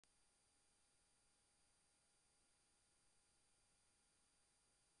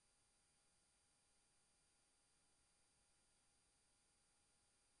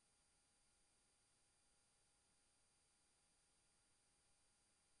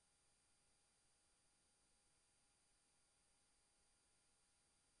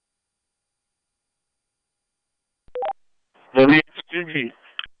WSTG,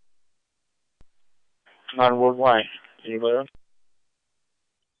 not worldwide. Anybody?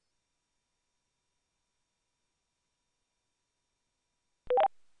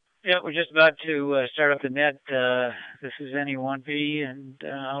 Yeah, we're just about to start up the net. This is NE1B, and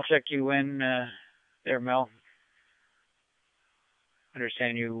I'll check you in there, Mel. I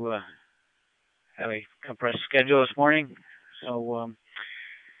understand you have a compressed schedule this morning, so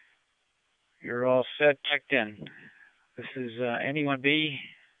you're all set, checked in. This is NE1B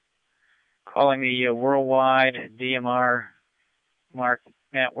calling the worldwide DMR-MARC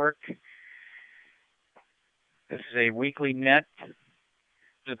network. This is a weekly net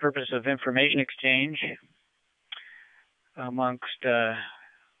for the purpose of information exchange amongst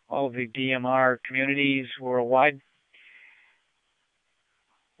all of the DMR communities worldwide.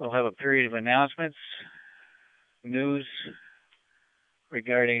 We'll have a period of announcements, news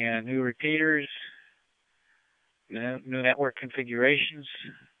regarding new repeaters, new network configurations,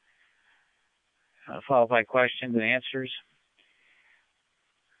 followed by questions and answers.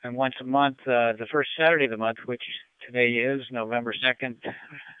 And once a month, the first Saturday of the month, which today is November 2nd,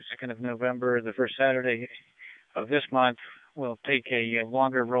 2nd of November, the first Saturday of this month, we'll take a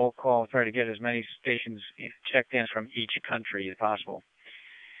longer roll call, try to get as many stations checked in from each country as possible.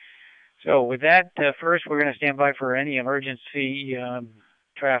 So with that, first we're going to stand by for any emergency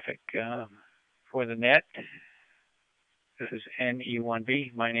traffic for the net. This is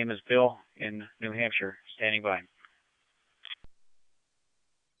NE1B. My name is Bill in New Hampshire, standing by.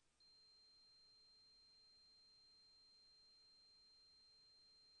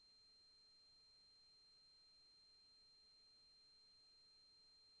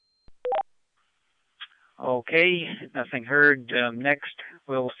 Okay, nothing heard. Next,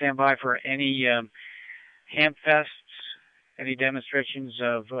 we'll stand by for any Hamfests, any demonstrations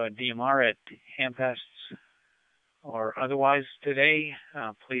of DMR at Hamfests or otherwise today.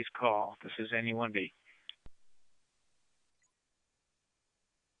 Please call. This is NE1B.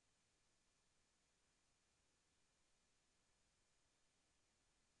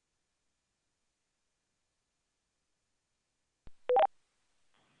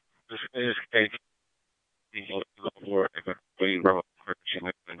 This is Kate.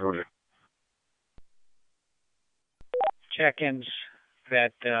 Check-ins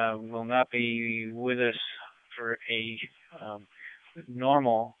that will not be with us for a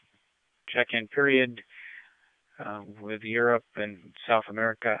normal check-in period with Europe and South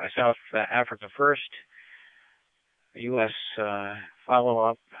Africa first. U.S.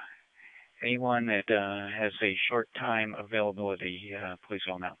 follow-up. Anyone that has a short time availability, please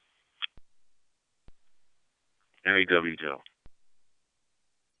call now. NEW Joe.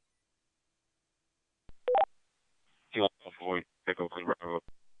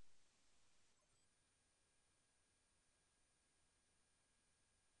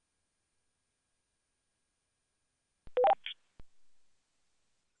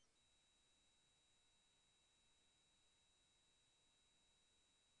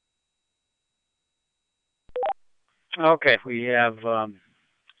 Okay, we have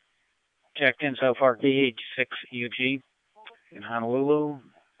checked in so far KH6UG in Honolulu,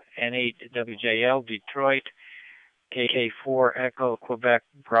 N8WJL Detroit, KK4 Echo Quebec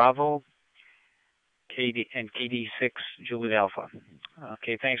Bravo, and KD6 Juliet Alpha.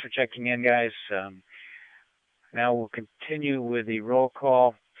 Okay, thanks for checking in, guys. Now we'll continue with the roll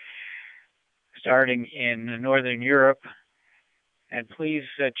call starting in Northern Europe. And please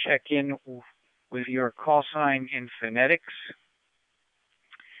check in with your call sign in phonetics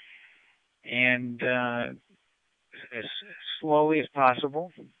and as slowly as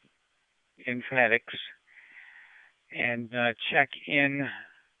possible in phonetics, and check in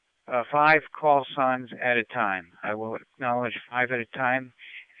 5 call signs at a time. I will acknowledge 5 at a time.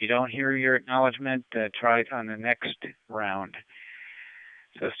 If you don't hear your acknowledgement, try it on the next round.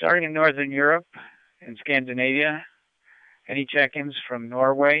 So starting in Northern Europe and Scandinavia, any check-ins from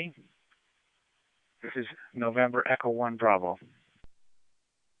Norway? This is November Echo 1 Bravo.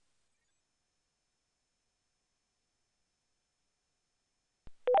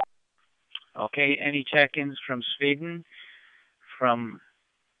 Okay, any check-ins from Sweden, from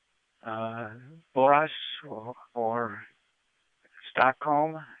Borås or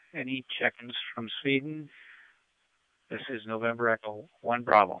Stockholm? Any check-ins from Sweden? This is November Echo 1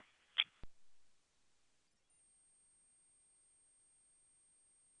 Bravo.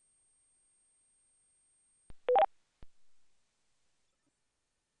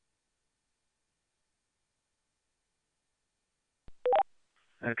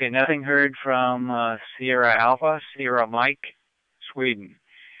 Okay, nothing heard from Sierra Alpha, Sierra Mike, Sweden.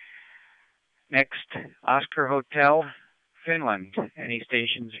 Next, Oscar Hotel, Finland. Any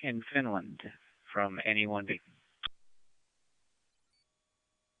stations in Finland from NE1B?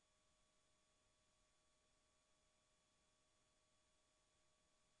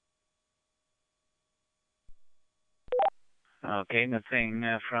 Okay,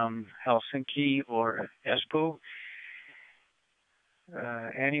 nothing from Helsinki or Espoo.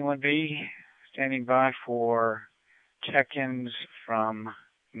 NE1B, standing by for check-ins from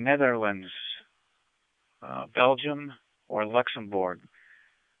Netherlands, Belgium, or Luxembourg.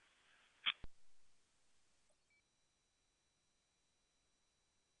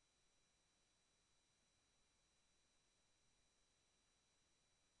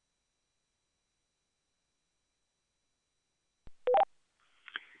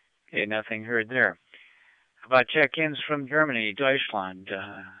 Okay, nothing heard there. How about check-ins from Germany, Deutschland,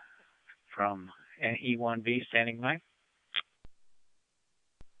 from NE1B, standing by?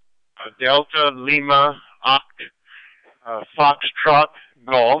 Delta Lima Oct Foxtrot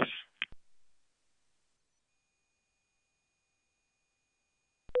Golf.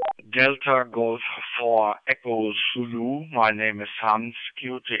 Delta Golf for Echo Zulu. My name is Hans.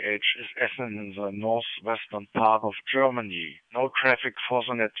 QTH is Essen in the northwestern part of Germany. No traffic for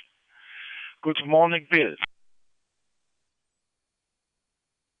the net. Good morning, Bill.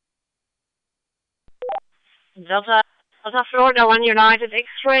 Delta Florida 1 United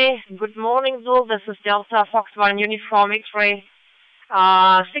X-ray. Good morning, Zul. This is Delta Fox 1 Uniform X-ray.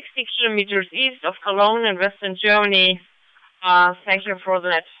 60 kilometers east of Cologne in western Germany. Thank you for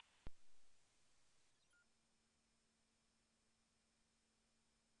that.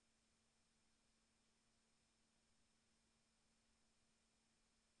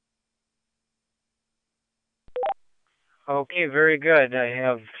 Okay, very good. I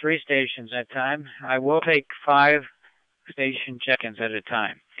have 3 stations that time. I will take 5 station check-ins at a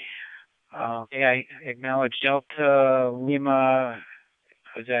time. Okay, I acknowledge Delta Lima,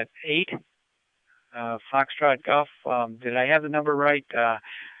 was that 8? Foxtrot Golf. Did I have the number right?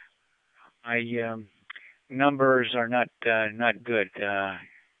 My numbers are not good.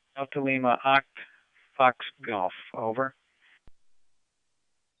 Delta Lima Oct Fox Golf. Over.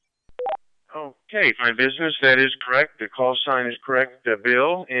 Okay, my business, that is correct. The call sign is correct.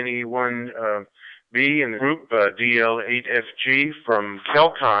 Bill, NE1B in the group, DL8FG from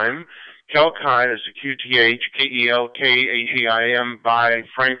Kelkheim. Kelkheim is the QTH, KELKHEIM by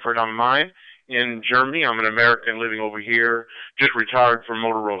Frankfurt am Main in Germany. I'm an American living over here, just retired from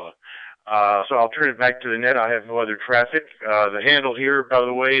Motorola. So I'll turn it back to the net. I have no other traffic. The handle here, by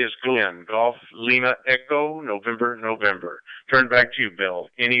the way, is Glenn. Golf Lima Echo, November. Turn back to you, Bill.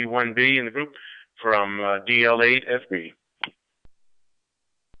 NE1B in the group from DL8FB.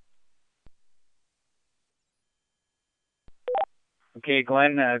 Okay,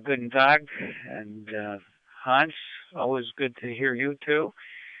 Glenn, guten Tag. And Hans, always good to hear you too.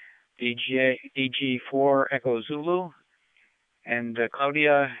 DG4 Echo Zulu. And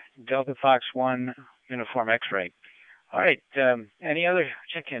Claudia, Delta Fox 1 Uniform X-ray. All right, any other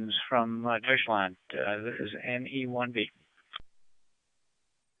check-ins from Deutschland? This is NE1B.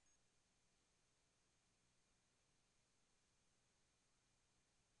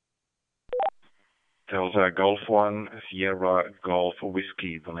 Delta Golf 1, Sierra Golf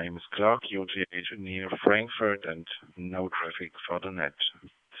Whiskey. The name is Clark, UTH near Frankfurt, and no traffic for the net.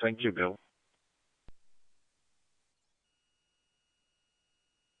 Thank you, Bill.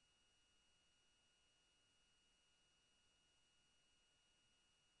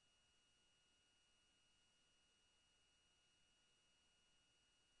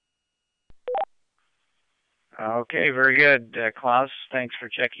 Okay, very good, Klaus. Thanks for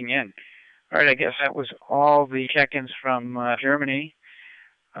checking in. All right, I guess that was all the check-ins from Germany.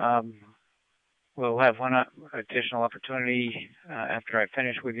 We'll have one additional opportunity after I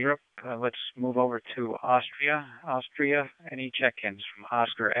finish with Europe. Let's move over to Austria. Austria, any check-ins from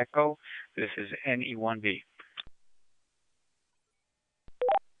Oscar Echo? This is NE1B.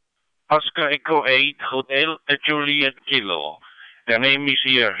 Oscar Echo 8, Hotel Juliet Kilo. The name is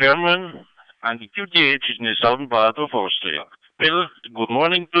here Herman, and the QTH is in the southern part of Austria. Bill, good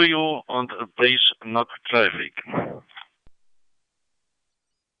morning to you, and please not traffic.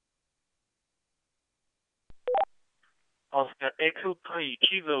 Oscar Echo 3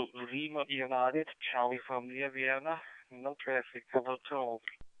 Kilo Lima United, Charlie from near Vienna, no traffic at all.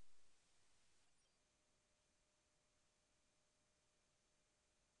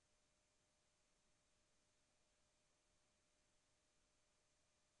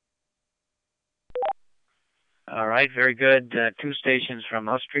 All right, very good. 2 stations from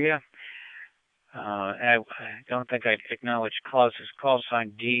Austria. I don't think I acknowledged Klaus's call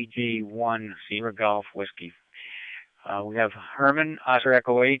sign DG1 Sierra Golf Whiskey. We have Herman, Oscar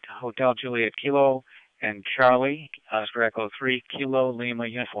Echo 8, Hotel Juliet Kilo, and Charlie, Oscar Echo 3, Kilo Lima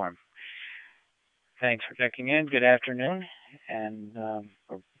Uniform. Thanks for checking in. Good afternoon, and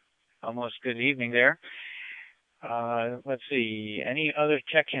almost good evening there. Let's see, any other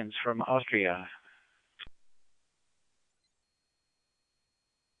check-ins from Austria?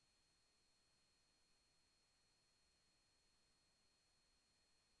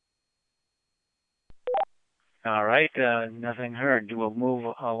 All right, nothing heard. We'll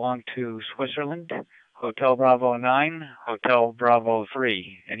move along to Switzerland. Hotel Bravo 9, Hotel Bravo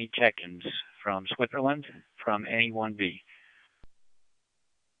 3. Any check-ins from Switzerland, from A1B?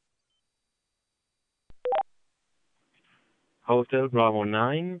 Hotel Bravo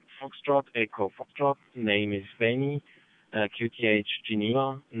 9, Foxtrot Echo Foxtrot, name is Benny, QTH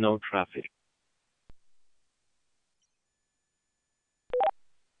Geneva, no traffic.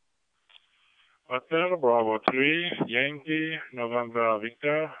 Hotel Bravo 3, Yankee, November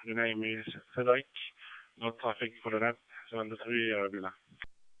Victor, the name is Cedric, no traffic for the net, 73 Villa.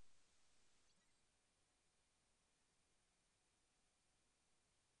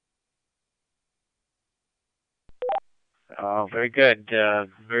 Oh, very good,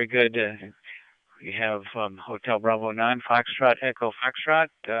 very good. We have Hotel Bravo 9, Foxtrot Echo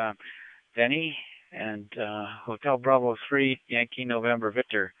Foxtrot, Denny, and Hotel Bravo 3, Yankee November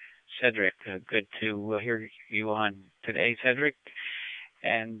Victor, Cedric. Good to hear you on today, Cedric.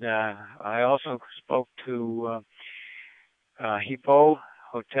 And I also spoke to Hippo,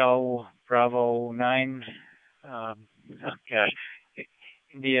 Hotel Bravo 9,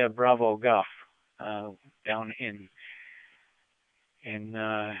 India Bravo Golf, down in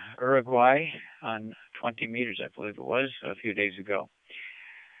Uruguay on 20 meters, I believe it was, a few days ago.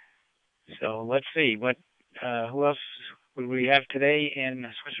 So let's see, who else would we have today in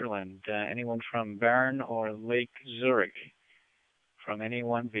Switzerland? Anyone from Bern or Lake Zurich from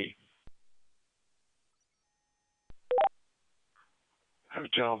A1B?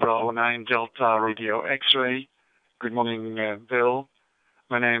 Hotel Bravo 9 Delta Radio X-Ray. Good morning, Bill.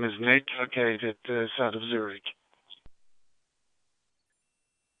 My name is Nick, located south of Zurich.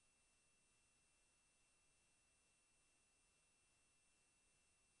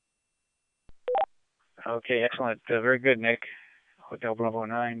 Okay, excellent. Very good, Nick. Hotel Bravo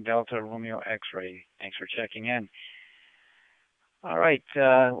 9, Delta Romeo X-Ray. Thanks for checking in. All right,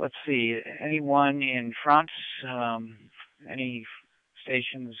 let's see. Anyone in France? Any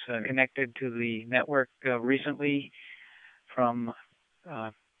stations connected to the network recently from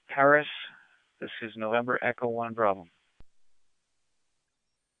Paris? This is November Echo 1 Bravo.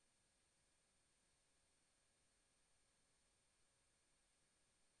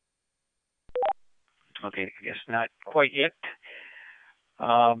 Okay, I guess not quite yet.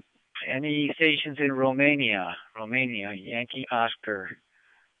 Any stations in Romania? Romania, Yankee Oscar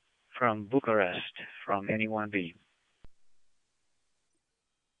from Bucharest, from A1B.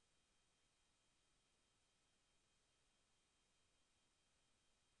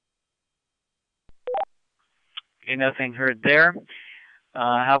 Okay, nothing heard there.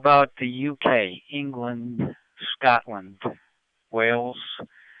 How about the UK, England, Scotland, Wales,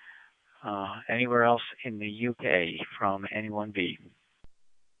 anywhere else in the UK from A1B?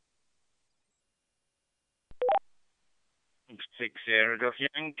 6 Aerodov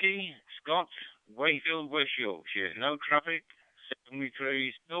Yankee, Scott, Wayfield, West Yorkshire, no traffic,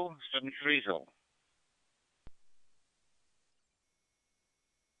 73 still, 73 all.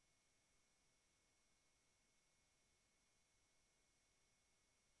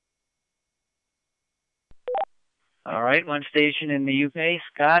 All right, one station in the UK,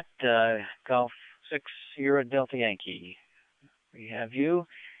 Scott, Golf 6 Sierra Delta Yankee. We have you.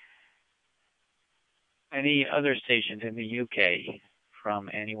 Any other stations in the UK from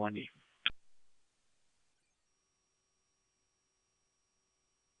A1B?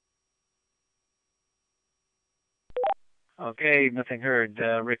 Okay, nothing heard.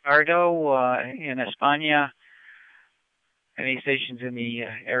 Ricardo, in España, any stations in the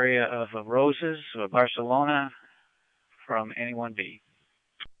area of Roses, Barcelona, from A1B?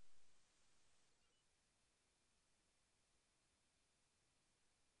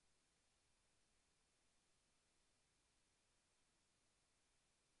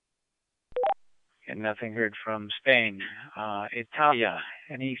 And nothing heard from Spain. Italia,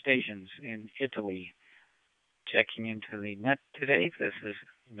 any stations in Italy? Checking into the net today. This is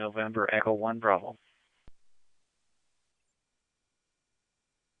November Echo 1 Bravo.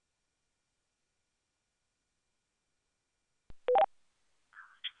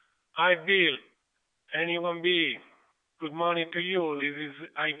 Hi, Bill. A1B. Good morning to you. This is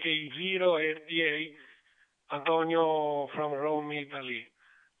IK0 FDA Antonio from Rome, Italy.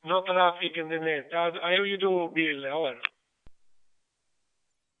 No traffic in the net. How you do, Bill? Over.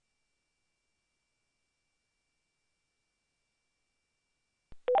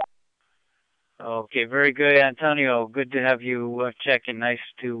 Okay, very good, Antonio. Good to have you check in. Nice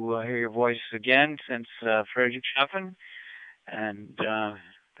to hear your voice again since Friedrichshafen. And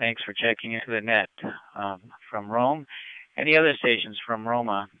thanks for checking into the net from Rome. Any other stations from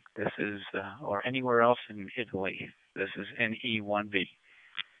Roma? This is, or anywhere else in Italy. This is NE1B.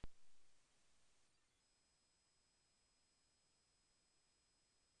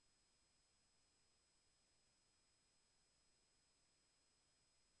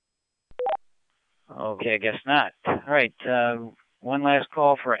 Okay, I guess not. All right, one last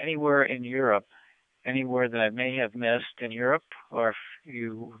call for anywhere in Europe, anywhere that I may have missed in Europe, or if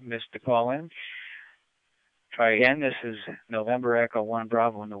you missed the call in. Try again. This is November Echo 1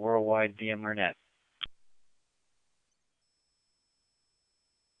 Bravo in the worldwide DMR Net.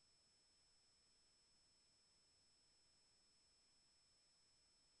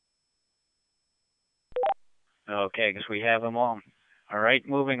 Okay, I guess we have them all. All right,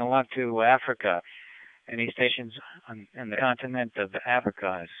 moving along to Africa. Any stations in the continent of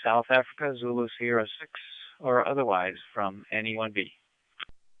Africa, South Africa, Zulu Sierra 6, or otherwise from NE1B?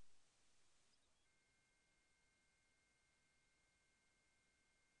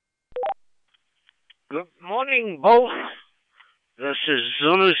 Good morning, both. This is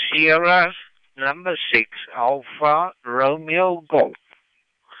Zulu Sierra number 6, Alpha Romeo Golf,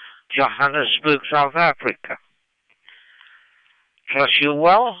 Johannesburg, South Africa. Trust you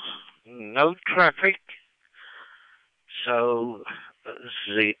well, no traffic. So,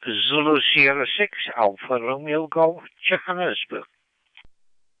 the Zulu Sierra 6, Alpha Romeo Golf, Johannesburg.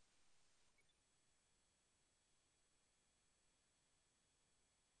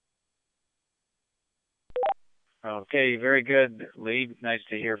 Okay, very good, Lee. Nice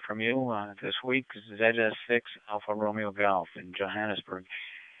to hear from you this week. ZS6 Alpha Romeo Golf in Johannesburg.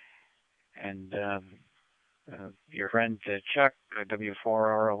 And your friend Chuck,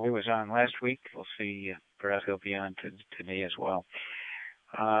 W4RO, he was on last week. We'll see, perhaps he'll be on today as well.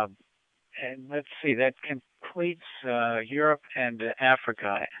 And let's see, that completes Europe and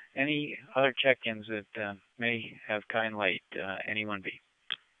Africa. Any other check-ins that may have kind late? Anyone be?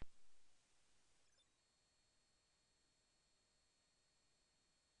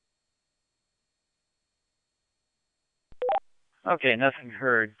 Okay, nothing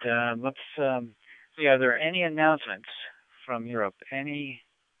heard. Let's see, are there any announcements from Europe? Any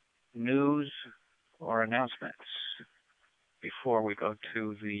news or announcements before we go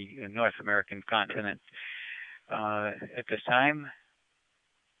to the North American continent at this time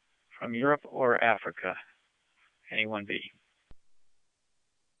from Europe or Africa? Anyone be?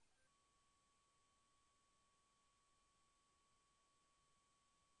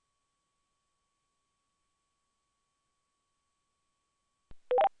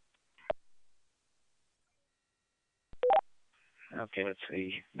 Okay, let's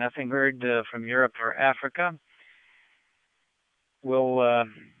see. Nothing heard from Europe or Africa. We'll,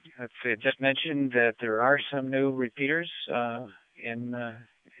 let's see, I just mentioned that there are some new repeaters in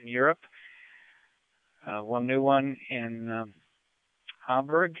Europe. One new one in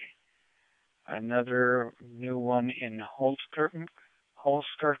Hamburg, another new one in Holzkirchen,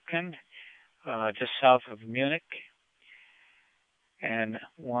 just south of Munich, and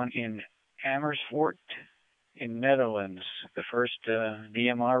one in Amersfoort in Netherlands. The first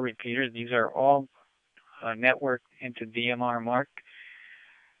DMR repeaters. These are all networked into DMR-MARC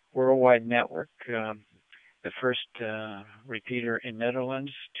worldwide network. The first repeater in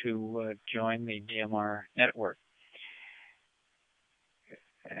Netherlands to join the DMR network.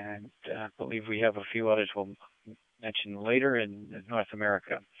 And I believe we have a few others we'll mention later in North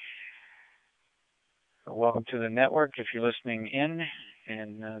America. Welcome to the network if you're listening in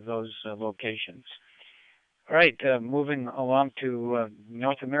those locations. All right, moving along to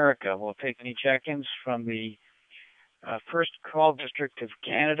North America. We'll take any check-ins from the first call district of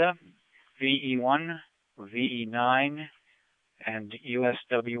Canada, VE1, VE9, and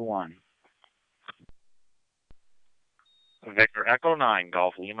USW1. Victor Echo 9,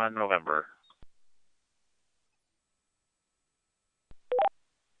 Golf Lima, November.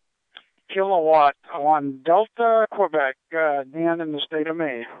 Kilowatt on Delta, Quebec, Dan in the state of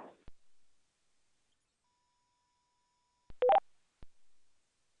Maine.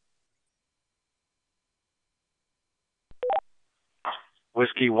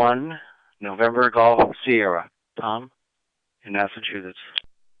 Whiskey 1, November Golf Sierra. Tom, in Massachusetts.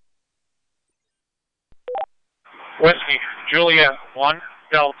 Whiskey, Juliet 1,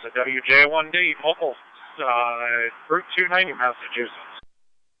 Delta, WJ1D, local Route 290, Massachusetts.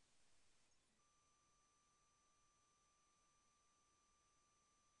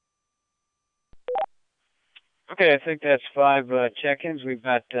 Okay, I think that's 5 check-ins. We've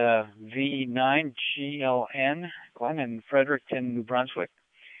got V9GLN, Glenn in Fredericton, New Brunswick.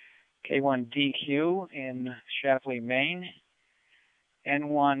 K1DQ in Shapley, Maine.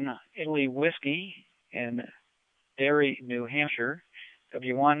 N1 Italy Whiskey in Derry, New Hampshire.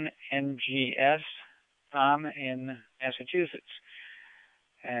 W1NGS Tom in Massachusetts.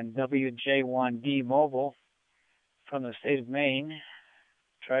 And WJ1D Mobile from the state of Maine,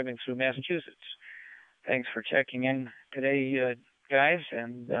 driving through Massachusetts. Thanks for checking in today, guys,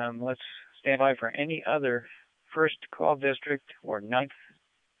 and let's stand by for any other first call district or ninth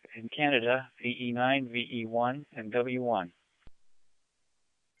in Canada, VE9, VE1, and W1.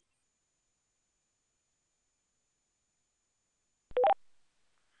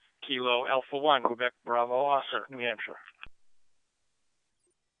 Kilo Alpha 1, Quebec Bravo, Oscar, New Hampshire.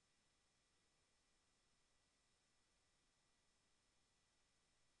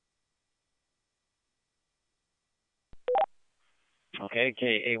 Okay,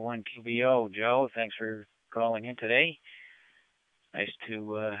 KA1QBO, Joe, thanks for calling in today. Nice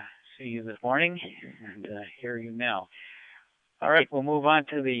to see you this morning and hear you now. All right, we'll move on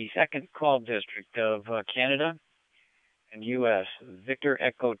to the second call district of Canada and U.S. Victor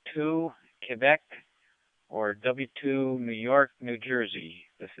Echo 2, Quebec, or W2, New York, New Jersey.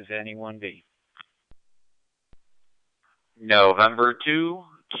 This is NE1B. November 2,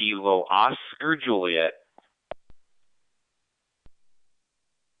 Kilo Oscar Juliet.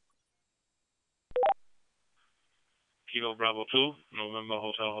 Kilo Bravo 2, November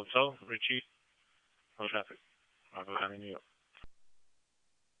Hotel, Richie, no traffic. Bravo County, New York.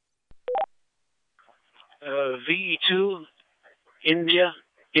 VE2, India.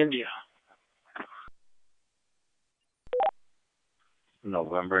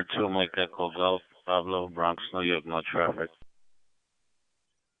 November 2, Mike Echo Golf, Pablo, Bronx, New York, no traffic.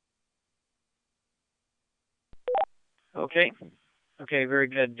 Okay, very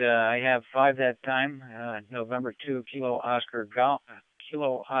good. I have 5 that time. November 2, Kilo Oscar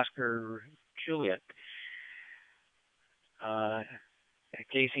Juliet.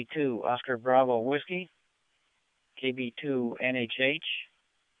 KC2, Oscar Bravo Whiskey. KB2, NHH.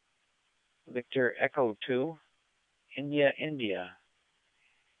 Victor Echo 2, India.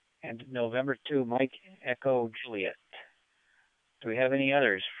 And November 2, Mike Echo Juliet. Do we have any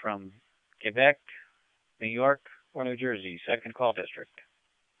others from Quebec, New York, or New Jersey? Second call district.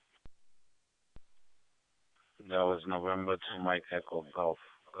 That was November 2, Mike Echo Golf.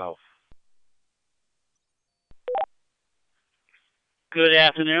 Good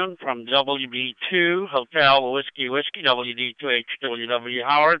afternoon from WB2 Hotel Whiskey WD2H WW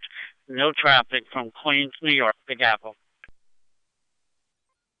Howard. No traffic from Queens, New York, Big Apple.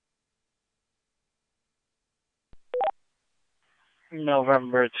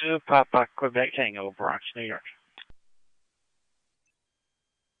 November 2, Papa Quebec Tango, Bronx, New York.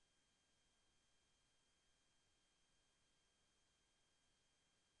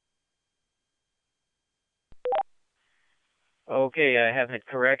 Okay, I have a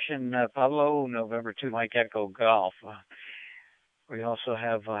correction, Pablo, November 2, Mike Echo Golf. We also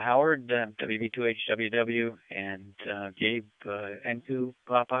have Howard, WB2HWW, and Gabe, N2,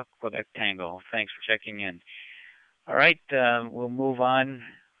 Papa, Quebec Tango. Thanks for checking in. All right, we'll move on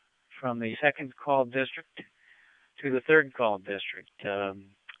from the second call district to the third call district.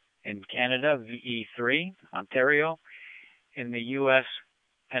 In Canada, VE3, Ontario. In the U.S.,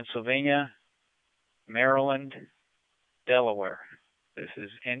 Pennsylvania, Maryland, Delaware. This is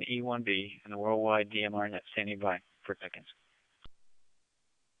NE1B and the worldwide DMR Net standing by for seconds.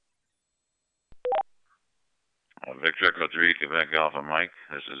 Victor Echo 3, Quebec Alpha Mike.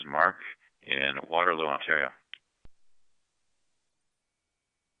 This is Mark in Waterloo, Ontario.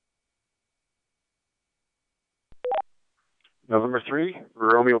 November 3,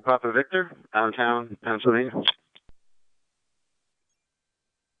 Romeo Papa Victor, downtown Pennsylvania.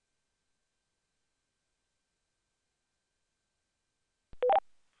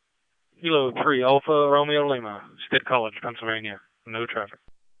 Kilo 3 Alpha Romeo Lima, State College, Pennsylvania. No traffic.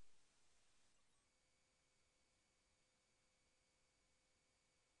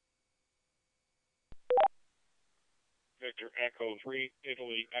 Victor Echo 3,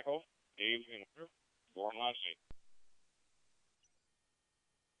 Italy Echo, Dave in born last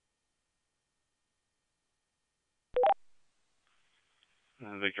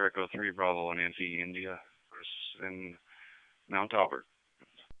night. Victor Echo 3, Bravo, Nancy, India, Chris in Mount Auburn.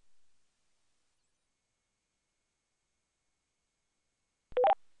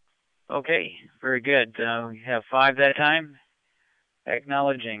 Okay, very good. We have 5 that time.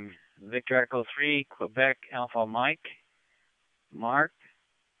 Acknowledging Victor Echo 3, Quebec Alpha Mike, Mark,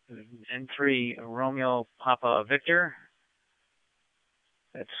 N3 Romeo Papa Victor.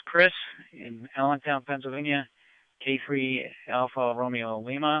 That's Chris in Allentown, Pennsylvania, K3 Alpha Romeo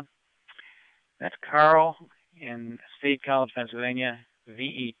Lima. That's Carl in State College, Pennsylvania,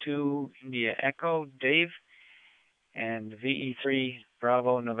 VE2 India Echo Dave, and VE3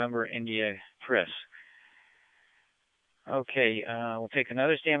 Bravo November India Chris. Okay, we'll take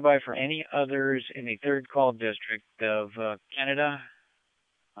another standby for any others in the 3rd call district of Canada,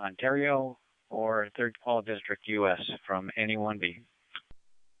 Ontario, or 3rd call district US from any 1B.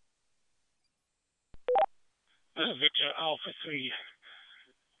 Victor Alpha 3,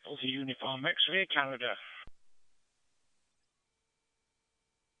 Delta Uniform X-ray, Canada.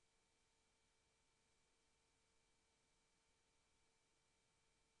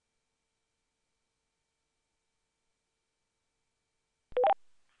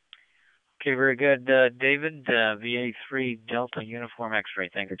 Okay, very good, David. VA3 Delta Uniform X-ray.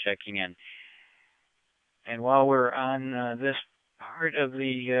 Thank you for checking in. And while we're on this part of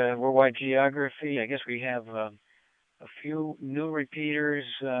the worldwide geography, I guess we have a few new repeaters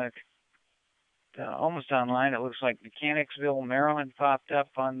almost online. It looks like Mechanicsville, Maryland popped up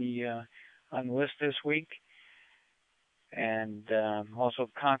on the list this week. And also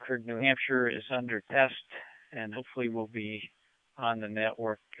Concord, New Hampshire is under test and hopefully will be on the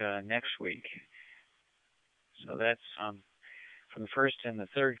network next week. So that's from the 1st and the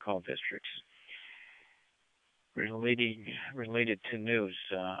 3rd call districts related to news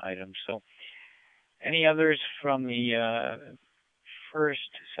items. So any others from the 1st,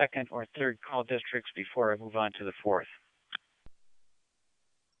 2nd, or 3rd call districts before I move on to the 4th?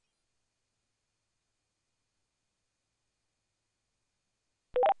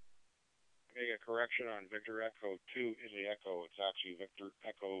 Make a correction on Victor Echo 2 Italy Echo. It's actually Victor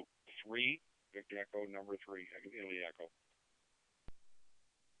Echo 3, Victor Echo number 3, Italy Echo.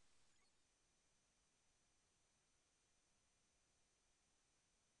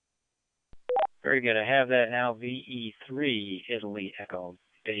 Very good. I have that now, VE3 Italy Echo.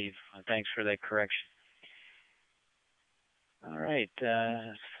 Dave, thanks for that correction. All right,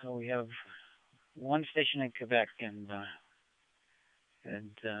 so we have 1 station in Quebec and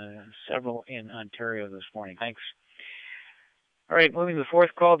several in Ontario this morning. Thanks. All right, moving to the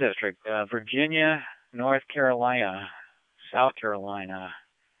 4th call district, Virginia, North Carolina, South Carolina.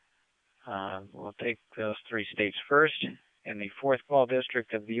 We'll take those 3 states first in the 4th call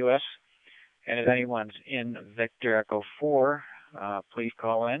district of the U.S. And if anyone's in Victor Echo 4, please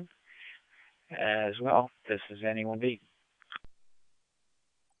call in as well. This is N1B.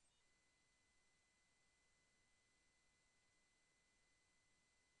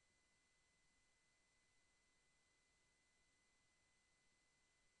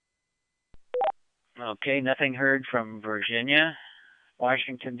 Okay, nothing heard from Virginia,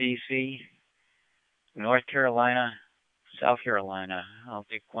 Washington, D.C., North Carolina, South Carolina. I'll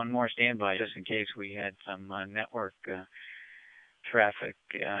take one more standby just in case we had some network traffic.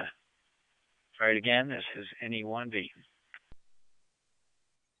 Try it again. This is NE1B.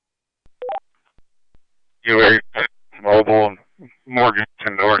 UA Mobile,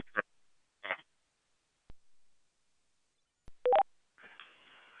 Morganton, North.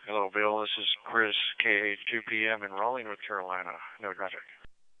 Hello, Bill. This is Chris, KH2 PM in Raleigh, North Carolina. No traffic.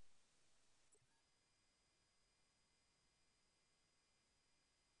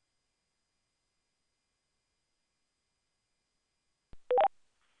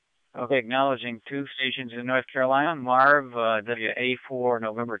 Okay, acknowledging 2 stations in North Carolina, Marv, WA4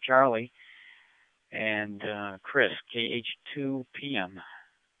 November Charlie, and Chris, KH2 PM.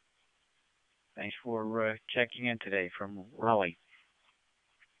 Thanks for checking in today from Raleigh.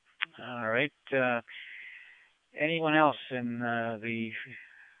 All right. Anyone else in the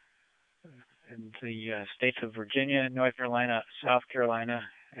states of Virginia, North Carolina, South Carolina,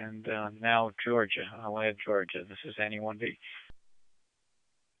 and now Georgia? I'll add Georgia. This is NE1B.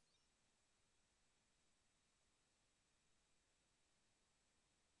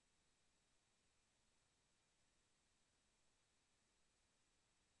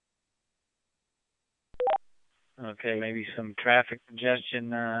 Okay, maybe some traffic congestion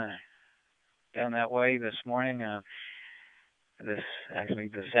down that way this morning. This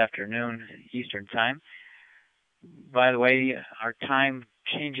afternoon Eastern time. By the way, our time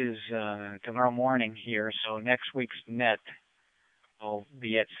changes tomorrow morning here, so next week's net will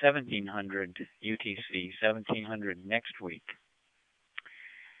be at 1700 UTC, 1700 next week.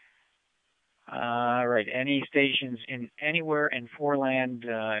 All right. right, any stations in anywhere in four-land,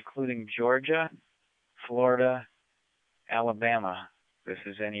 including Georgia, Florida, Alabama. This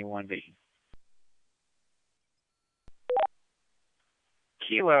is NE1B.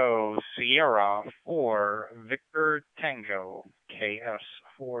 Kilo Sierra 4 Victor Tango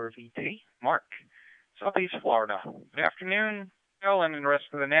KS4VT Mark, Southeast Florida. Good afternoon. Bill and the rest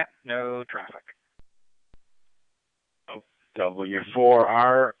of the net, no traffic.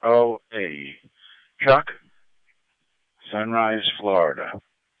 W4ROA Chuck, Sunrise, Florida.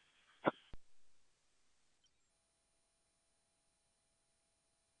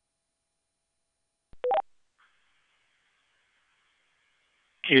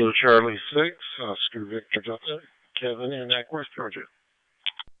 Kilo Charlie 6, Oscar Victor Delta, Kevin in Ackworth, Georgia.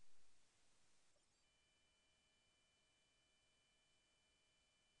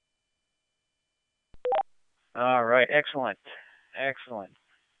 All right, excellent. Excellent.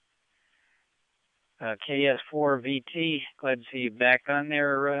 KS4VT, glad to see you back on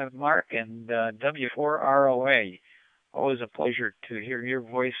there, Mark, and W4ROA. Always a pleasure to hear your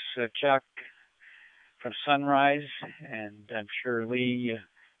voice, Chuck, from Sunrise, and I'm sure Lee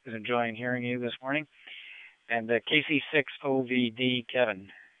is enjoying hearing you this morning. And KC6OVD,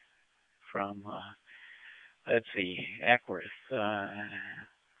 Kevin, from, let's see, Ackworth. I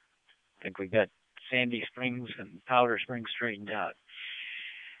think we got Sandy Springs and Powder Springs straightened out.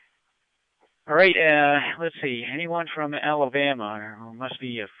 All right, let's see. Anyone from Alabama? Or must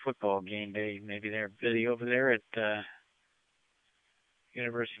be a football game day. Maybe they're busy over there at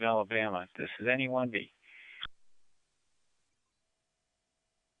University of Alabama. This is NE1B.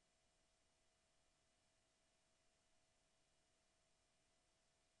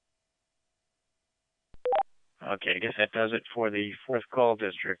 Okay, I guess that does it for the fourth call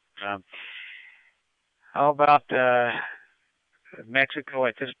district. How about Mexico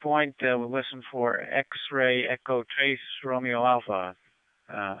at this point? We'll listen for X-Ray Echo Trace Romeo Alpha.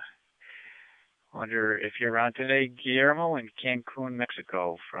 Wonder if you're around today, Guillermo in Cancun,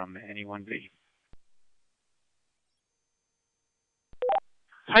 Mexico, from NE1B.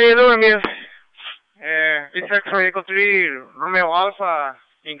 How you doing, miss? It's X-Ray Echo 3 Romeo Alpha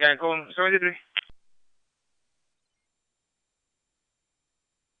in Cancun, 73.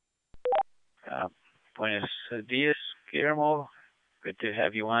 Buenos dias, Guillermo. Good to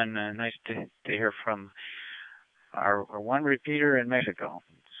have you on. Nice to hear from our one repeater in Mexico.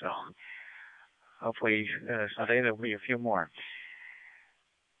 So hopefully someday there'll be a few more.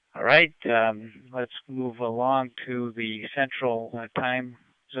 All right, let's move along to the central time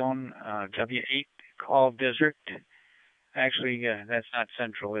zone, W8 call district. Actually, that's not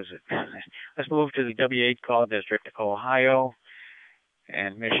central, is it? Let's move to the W8 call district, Ohio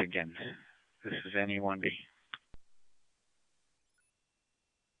and Michigan. This is NE1B.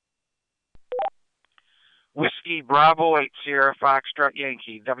 Whiskey Bravo 8 Sierra Foxtrot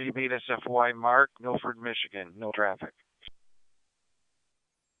Yankee, WBSFY Mark, Milford, Michigan. No traffic.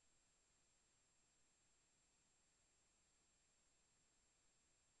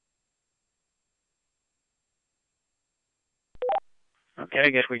 Okay, I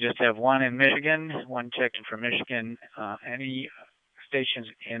guess we just have one in Michigan, one checking for Michigan. Any stations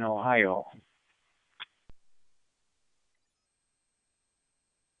in Ohio?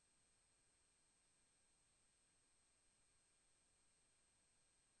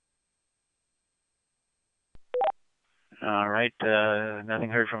 All right,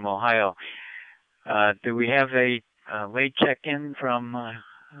 nothing heard from Ohio. Do we have a late check-in from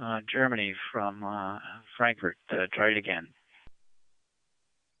Germany, from Frankfurt? Try it again.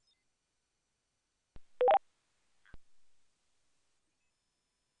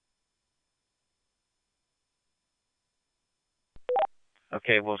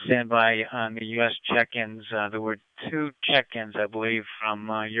 Okay, we'll stand by on the U.S. check-ins. There were two check-ins, I believe, from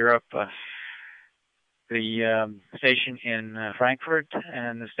Europe. The station in Frankfurt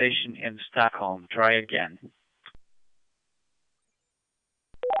and the station in Stockholm. Try again.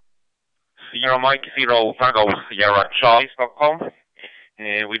 Sierra Mike 0 Tango Sierra Charlie Stockholm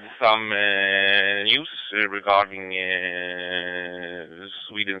with some news regarding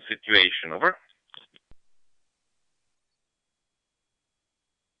Sweden's situation. Over.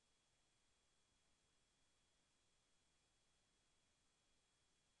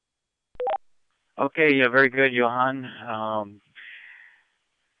 Okay, very good, Johan. I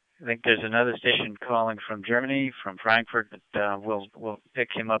think there's another station calling from Germany, from Frankfurt, but we'll pick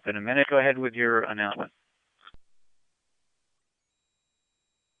him up in a minute. Go ahead with your announcement.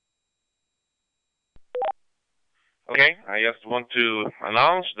 Okay, I just want to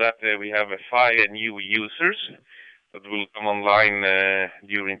announce that we have 5 new users that will come online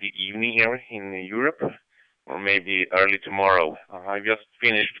during the evening here in Europe, or maybe early tomorrow. I just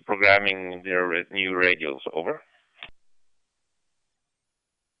finished programming their new radios. Over.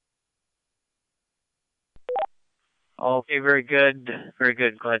 Okay, very good. Very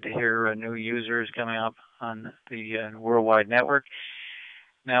good. Glad to hear new users coming up on the worldwide network.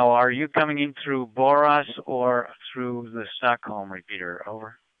 Now, are you coming in through Borås or through the Stockholm repeater?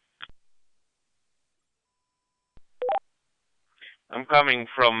 Over. I'm coming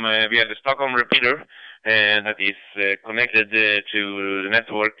from via the Stockholm repeater, and that is connected to the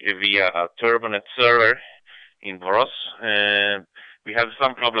network via a TurboNet server in Borås. We have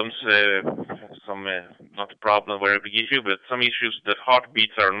some problems, not a problem, very big issue, but some issues that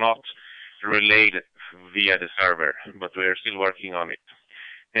heartbeats are not relayed via the server, but we're still working on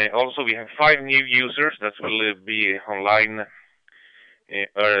it. Also, we have 5 new users that will be online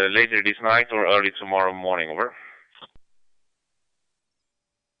later this night or early tomorrow morning. Over.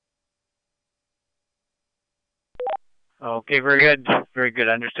 Okay, very good. Very good.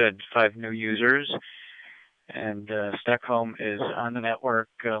 Understood. 5 new users. And Stockholm is on the network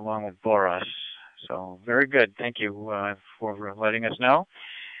along with Borås. So very good. Thank you for letting us know.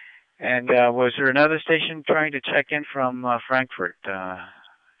 And was there another station trying to check in from Frankfurt,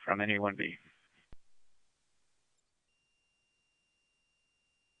 from anyone B?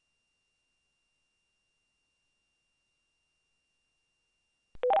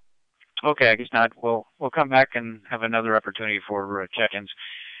 Okay, I guess not. We'll come back and have another opportunity for check-ins.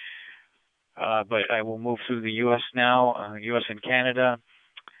 But I will move through the U.S. now, U.S. and Canada.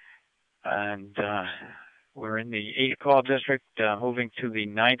 And we're in the 8th call district, moving to the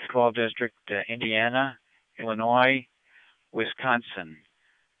 9th call district, Indiana, Illinois, Wisconsin.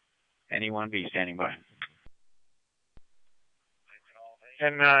 Anyone be standing by?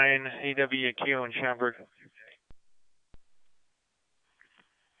 10-9, AWQ in Schaumburg.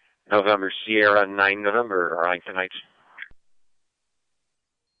 November Sierra 9 November, Arlington Heights.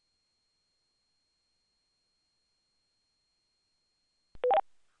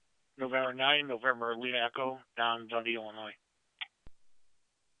 November 9, November Lima Echo, down Dundee, Illinois.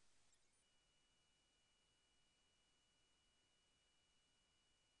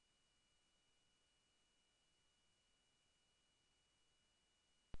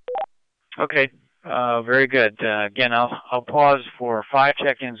 Okay, very good. Again, I'll pause for 5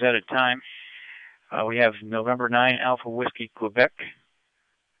 check-ins at a time. We have November 9, Alpha Whiskey, Quebec.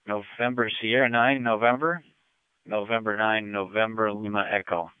 November Sierra 9, November. November 9, November Lima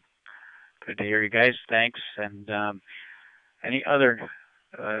Echo. Good to hear you guys. Thanks. And any other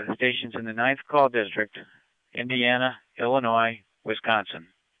stations in the 9th call district? Indiana, Illinois, Wisconsin.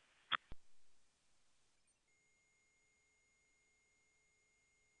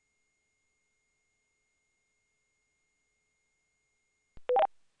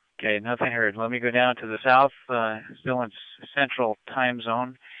 Okay, nothing heard. Let me go down to the south, still in central time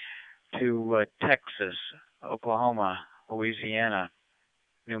zone, to Texas, Oklahoma, Louisiana,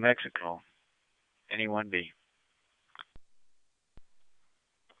 New Mexico. Anyone be?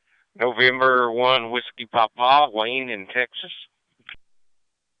 November 1, Whiskey Papa, Wayne in Texas.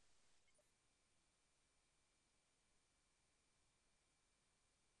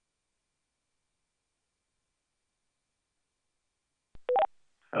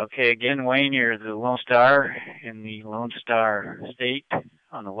 Okay, again, Wayne, you're the Lone Star in the Lone Star State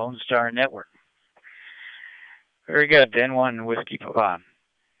on the Lone Star Network. Very good. N1 Whiskey Papa.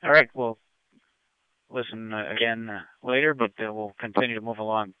 All right, we'll listen again later, but we'll continue to move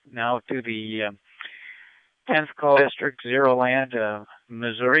along now to the 10th call district, Zero Land,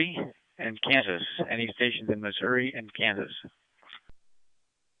 Missouri and Kansas. Any stations in Missouri and Kansas?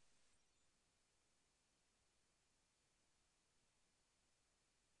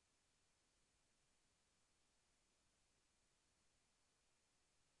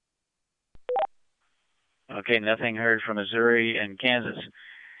 Okay, nothing heard from Missouri and Kansas.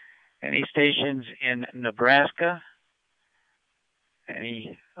 Any stations in Nebraska?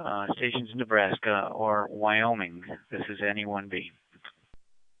 Any stations in Nebraska or Wyoming? This is N1B.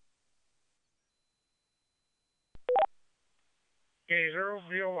 K0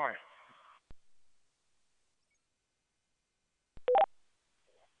 VOY.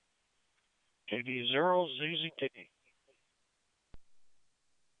 KD0 ZZT.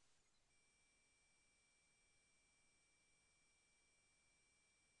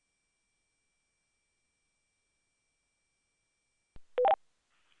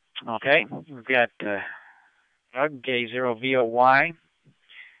 Okay, we've got Doug, K0 VOY,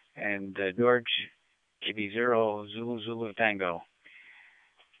 and George, KB0 Zulu Zulu Tango.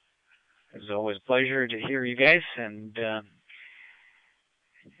 It's always a pleasure to hear you guys, and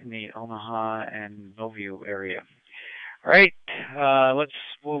in the Omaha and Bellevue area. All right, let's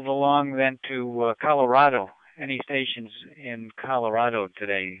move along then to Colorado. Any stations in Colorado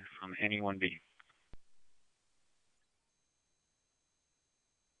today from N1B?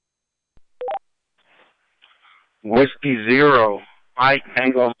 Whiskey Zero, Mike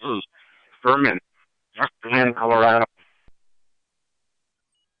Tango, Furman, Colorado.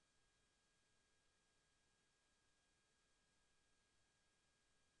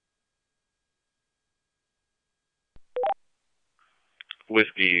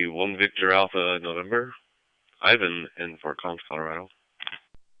 Whiskey 1 Victor Alpha November, Ivan in Fort Collins, Colorado.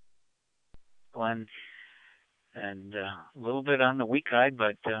 Glenn, and a little bit on the weak side,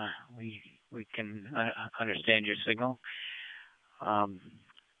 but we can understand your signal.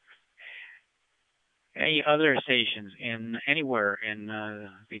 Any other stations in anywhere in the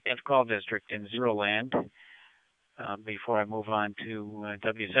 10th call district in Zero Land before I move on to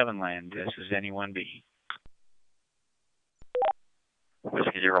W7 land? This is N1B.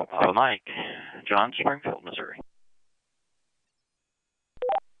 Whiskey Zero Papa Mike, John, Springfield, Missouri.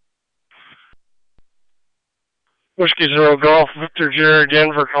 Whiskey Zero Golf, Victor Jerry,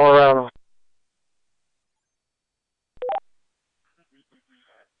 Denver, Colorado.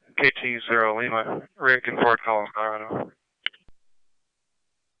 KT Zero Lima, Rick in Fort Collins, Colorado.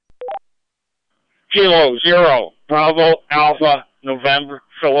 Kilo Zero Bravo Alpha November,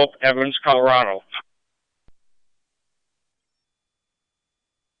 Philip Evans, Colorado.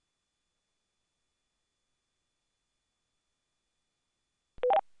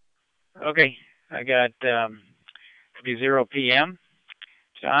 Okay, I got W0 PM,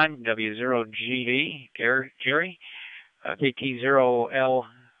 John, W0 GV, Jerry, KT0L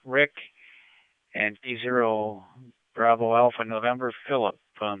Rick, and T0 Bravo Alpha November Philip.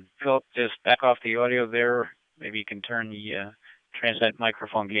 Philip, just back off the audio there. Maybe you can turn the transmit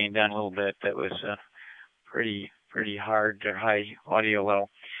microphone gain down a little bit. That was pretty hard or high audio level.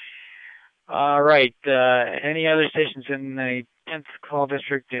 All right. Any other stations in the 10th call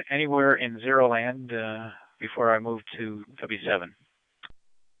district anywhere in Zero Land before I move to W7?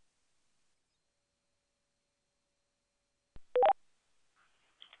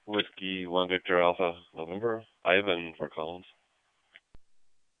 Whiskey 1 Victor Alpha November, Ivan Fort Collins.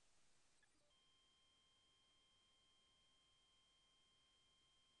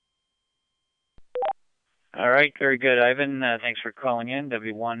 All right, very good, Ivan. Thanks for calling in.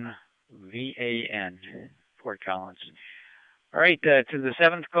 W1VAN, Fort Collins. All right, to the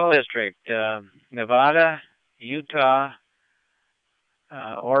 7th call district, Nevada, Utah,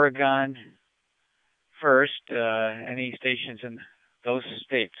 Oregon first. Any stations in those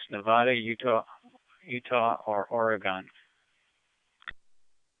states, Nevada, Utah, or Oregon?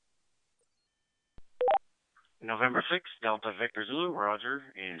 November 6th, Delta Victor Zulu, Roger,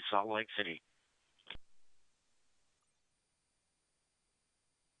 in Salt Lake City.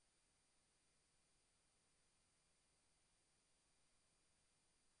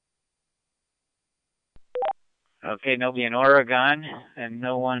 Okay, nobody in Oregon and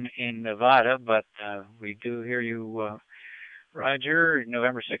no one in Nevada, but we do hear you, Roger.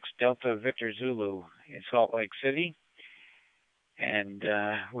 November 6th, Delta Victor Zulu in Salt Lake City. And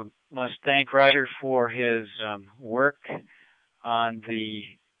we must thank Roger for his work on the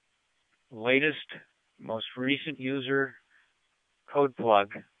latest, most recent user code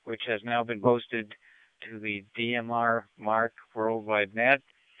plug, which has now been posted to the DMR-MARC Worldwide Net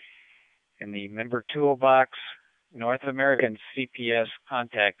in the member toolbox. North American CPS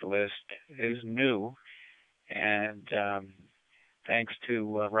contact list is new, and thanks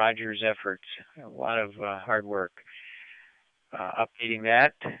to Roger's efforts, a lot of hard work. Updating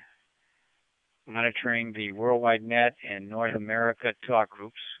that, monitoring the Worldwide Net and North America talk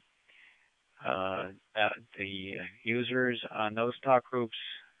groups. The users on those talk groups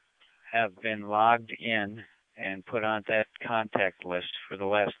have been logged in and put on that contact list for the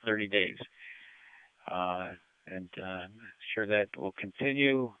last 30 days. And I'm sure that will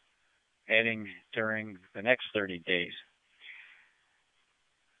continue adding during the next 30 days.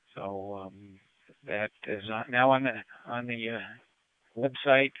 So that is now on the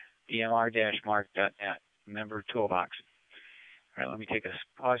website, DMR-MARC.net, member toolbox. All right, let me take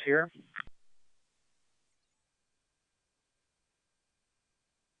a pause here.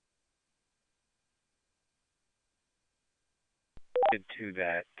 To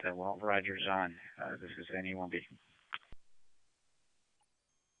that while Roger's on. This is N1B.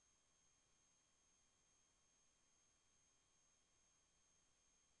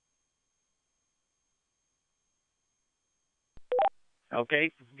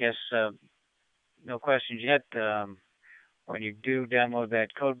 Okay, guess no questions yet. When you do download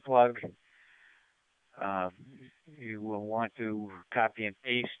that code plug, you will want to copy and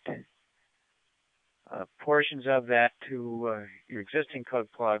paste portions of that to your existing code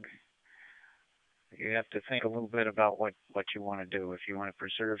plug. You have to think a little bit about what you want to do. If you want to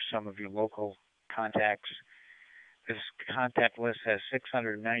preserve some of your local contacts, this contact list has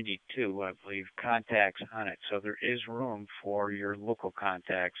 692, I believe, contacts on it. So there is room for your local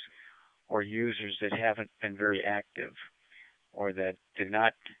contacts or users that haven't been very active or that did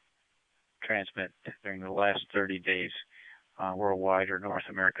not transmit during the last 30 days worldwide or North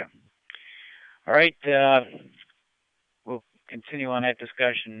America. All right, we'll continue on that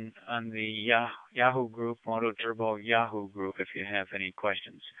discussion on the Yahoo group, MOTOTRBO Yahoo group, if you have any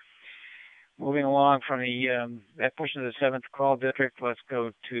questions. Moving along from that portion of the 7th call district, let's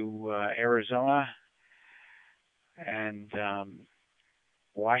go to Arizona and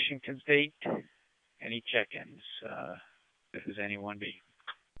Washington State. Any check-ins? This is anyone B.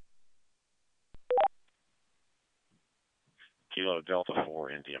 Kilo Delta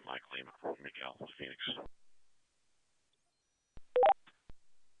 4, India, Mike Lima, Miguel, Phoenix.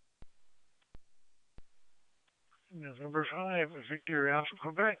 November 5, Victor Alpha,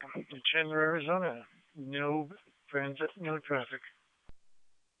 Quebec, Chandler, Arizona. No transit, no traffic.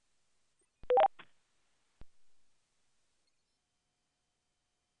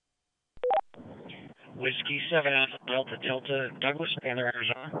 Whiskey 7 Alpha Delta Delta, Douglas, Chandler,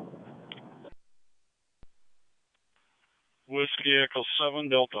 Arizona. Whiskey Echo 7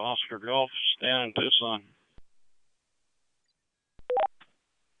 Delta Oscar Golf, Stan in Tucson.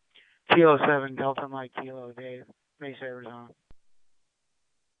 Kilo 7 Delta Mike Kilo Dave, Mesa, Arizona.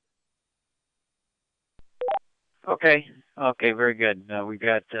 Okay, very good. We've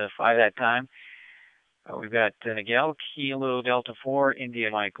got 5 that time. We've got Miguel, Kilo Delta 4,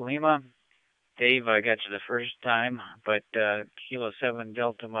 India Mike Lima. Dave, I got you the first time, but Kilo 7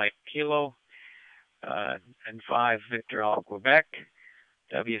 Delta Mike Kilo, and 5 Victor Alpha Quebec.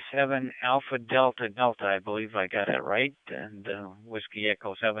 W7 Alpha Delta Delta, I believe I got that right, and Whiskey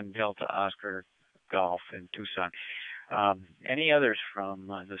Echo 7 Delta Oscar Golf in Tucson. Any others from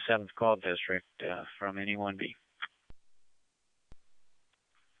the 7th call district from anyone B?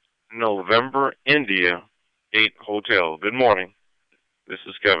 November, India, 8 Hotel. Good morning. This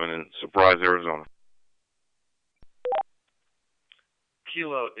is Kevin in Surprise, Arizona.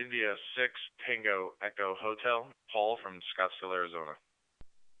 Kilo India 6 Tango Echo Hotel, Paul from Scottsdale, Arizona.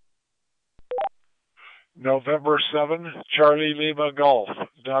 November 7, Charlie Lima Golf,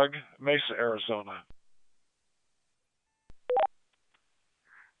 Doug, Mesa, Arizona.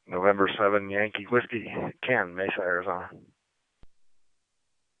 November 7 Yankee Whiskey, Ken, Mesa, Arizona.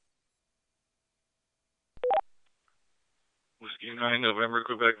 Whiskey 9 November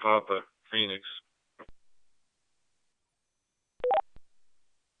Quebec Papa, Phoenix.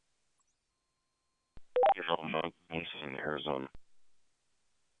 Mount Benson, Arizona.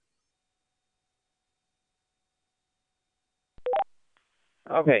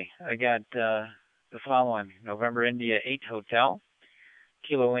 Okay, I got the following. November India 8 Hotel,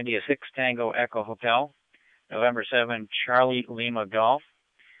 Kilo India 6 Tango Echo Hotel, November 7 Charlie Lima Golf,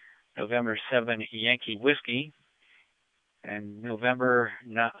 November 7 Yankee Whiskey, and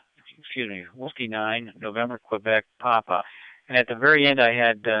Whiskey 9, November Quebec Papa. And at the very end I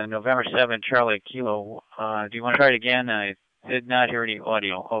had November 7 Charlie Kilo. Do you want to try it again? I did not hear any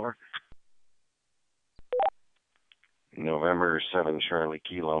audio. Over. November 7 Charlie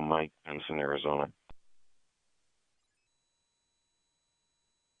Kilo, Mike Benson, Arizona.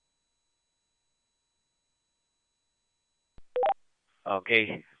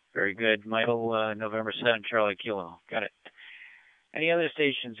 Okay, very good. Michael, November 7 Charlie Kilo. Got it. Any other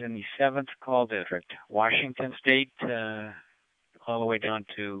stations in the 7th call district? Washington State, all the way down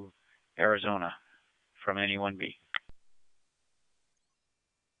to Arizona from anyone B.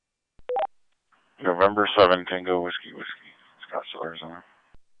 November 7 Tango Whiskey, Scottsdale, Arizona.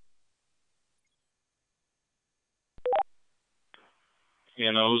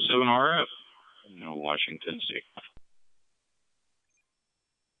 Piano 7RF, no Washington State.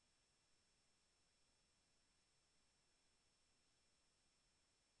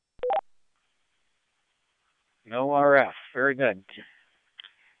 No RF. Very good.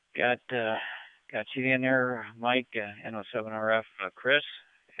 Got you in there, Mike. NO7RF, Chris,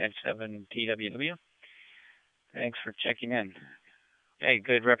 N7TWW. Thanks for checking in. Hey,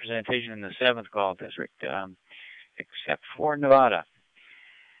 good representation in the 7th call district, except for Nevada.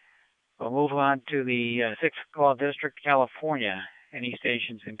 We'll move on to the 6th call district, California. Any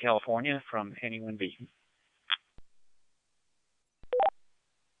stations in California from anyone B?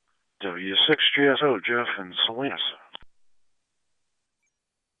 W6GSO, Jeff in Salinas.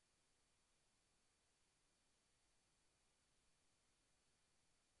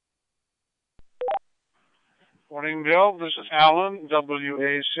 Morning, Bill. This is Alan,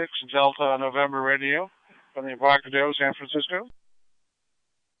 WA6 Delta November Radio from the Embarcadero, San Francisco.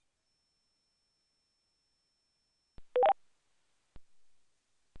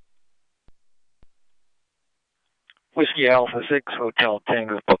 Whiskey Alpha 6 Hotel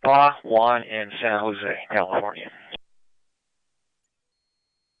Tango Papa 1 in San Jose, California.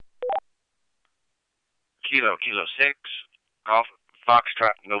 Kilo 6, Golf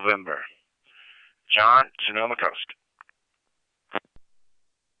Foxtrot November. John, Sonoma Coast.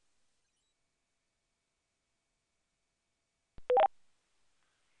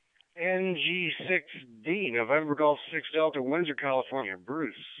 NG6D, November Golf 6 Delta, Windsor, California.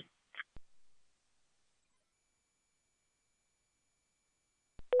 Bruce.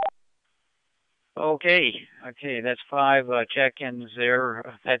 Okay, that's 5 check-ins there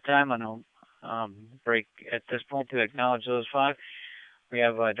at that time, and I'll break at this point to acknowledge those 5. We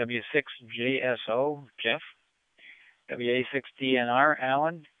have W6JSO, Jeff, WA6DNR,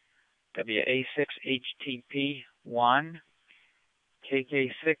 Alan, WA6HTP, Juan,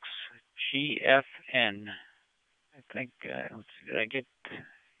 KK6GFN. I think, did I get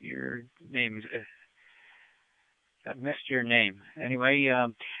your name? I missed your name. Anyway,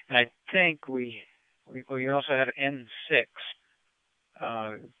 and I think we also have N6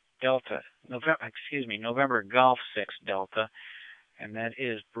 Delta, November Golf 6 Delta, and that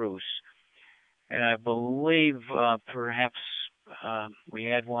is Bruce. And I believe perhaps we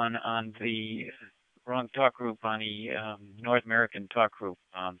had one on the wrong talk group, on the North American talk group.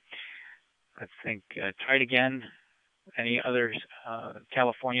 I think, try it again. Any others,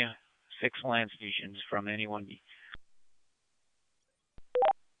 California, 6 land stations from anyone?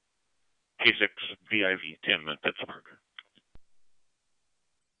 K6BIV, Tim in Pittsburgh.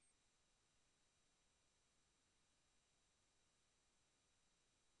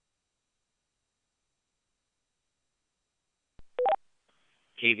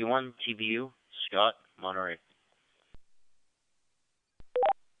 KV1, TBU, Scott, Monterey.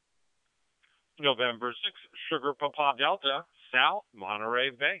 November 6, Sugar Papa Delta, Sal,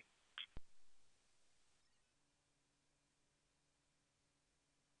 Monterey Bay.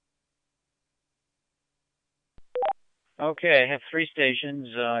 Okay, I have 3 stations,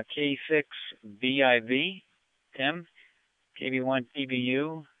 K6BIV, Tim, KB1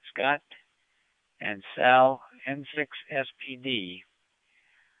 TBU, Scott, and Sal, N6SPD.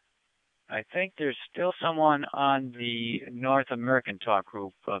 I think there's still someone on the North American talk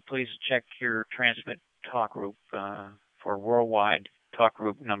group. Please check your transmit talk group for worldwide talk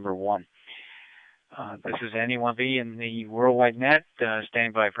group number 1. This is N1B in the worldwide net,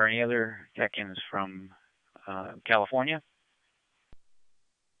 standing by for any other check-ins from California.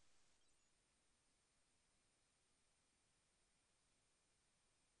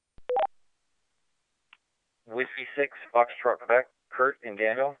 Whiskey 6, Foxtrot, Quebec, Kurt in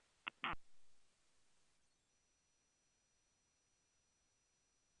Danville.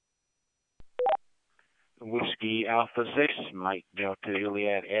 Whiskey Alpha 6, Mike Delta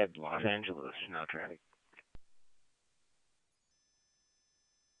Iliad Ed, Los Angeles, no traffic.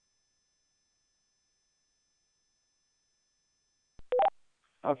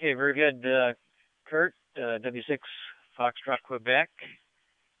 Okay, very good, Kurt, W6 Foxtrot, Quebec,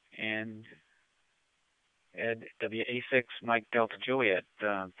 and Ed, WA6 Mike Delta Juliet.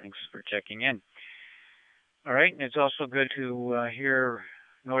 Thanks for checking in. All right, and it's also good to hear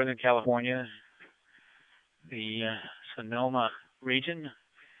Northern California, the Sonoma region.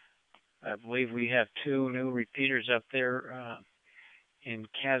 I believe we have 2 new repeaters up there in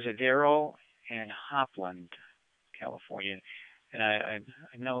Cazadero and Hopland, California. And I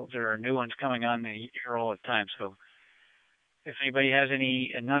know there are new ones coming on the air all the time, so if anybody has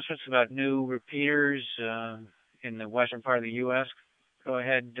any announcements about new repeaters in the western part of the U.S., go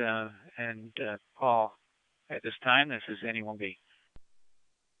ahead and call at this time. This is N1B.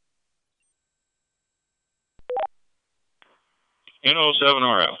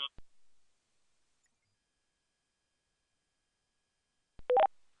 N07RF.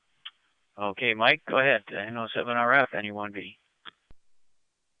 Okay, Mike, go ahead. N07RF, N1B.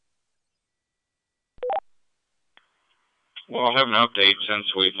 Well, I'll have an update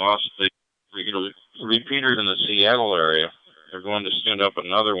since we lost the repeaters in the Seattle area. They're going to send up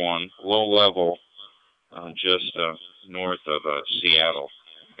another one, low level, just north of Seattle,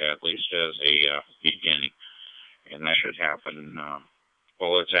 at least as a beginning. And that should happen,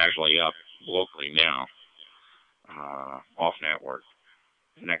 well, it's actually up locally now, off network.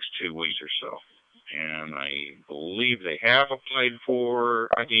 next 2 weeks or so. And I believe they have applied for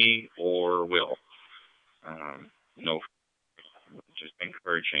ID or will. No, just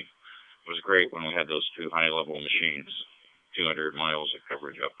encouraging. It was great when we had those 2 high-level machines, 200 miles of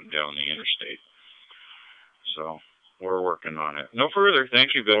coverage up and down the interstate. So we're working on it. No further.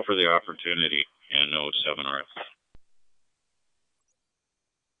 Thank you, Bill, for the opportunity. And no 7RF.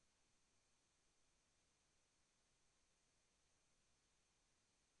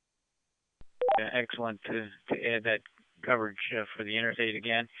 Excellent to add that coverage for the interstate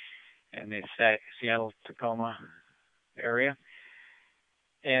again and the Seattle-Tacoma area.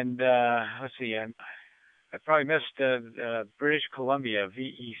 And let's see, I probably missed British Columbia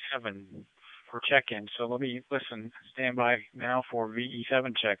VE7 for check-in. So let me stand by now for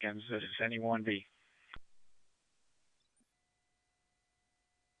VE7 check-ins. This is NE1B.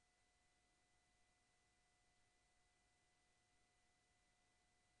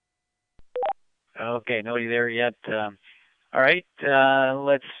 Okay, nobody there yet. All right,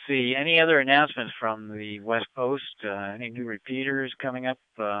 let's see. Any other announcements from the West Coast? Any new repeaters coming up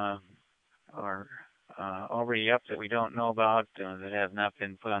or already up that we don't know about that have not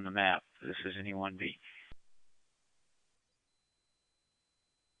been put on the map? This is NE1B.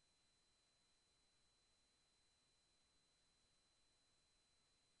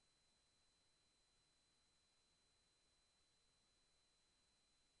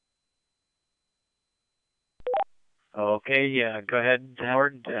 Okay, go ahead,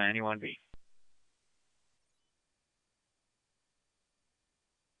 Howard. NE1B.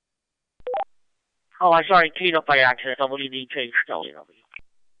 Oh, I'm sorry, keyed up by accident. WD2HW.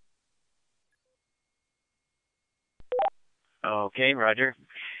 Okay, Roger.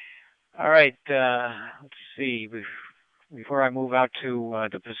 All right, let's see. Before I move out to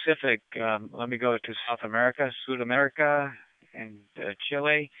the Pacific, let me go to South America, South America, and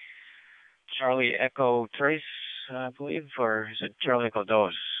Chile. Charlie Echo Trace, I believe, or is it Charlie Echo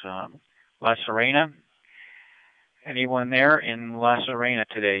Dos? La Serena. Anyone there in La Serena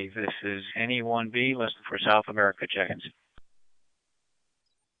today? This is NE1B, listening for South America check-ins.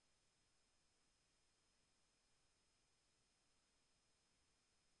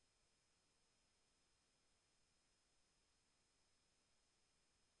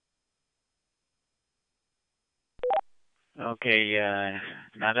 Okay,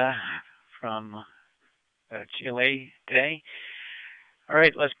 nada from Chile today. All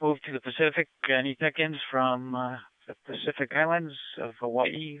right, let's move to the Pacific. Any check-ins from the Pacific Islands of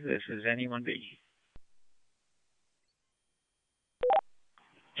Hawaii? This is NE1B.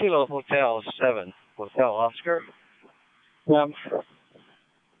 Kilo Hotel 7, Hotel Oscar,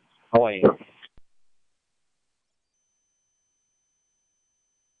 Hawaii.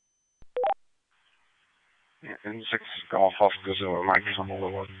 And 6 Golf Oscar Zero, Mike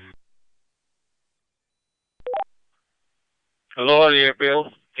Samoa. Hello there,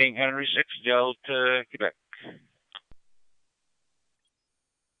 Bill. King Henry 6 Delta, Quebec.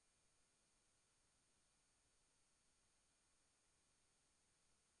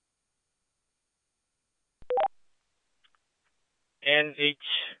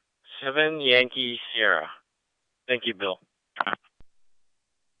 NH7 Yankee Sierra. Thank you, Bill.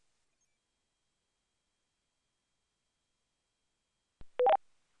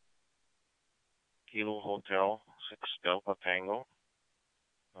 Kilo Hotel 6 Delta Tango.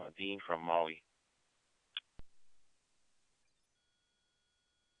 Dean from Maui.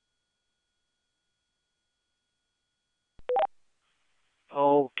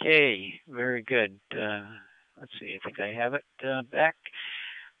 Okay, very good. Let's see, I think I have it back.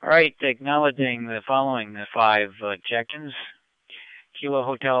 All right, acknowledging the following 5 check-ins. Kilo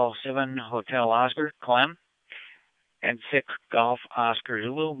Hotel 7 Hotel Oscar, Clem. And 6 Golf Oscar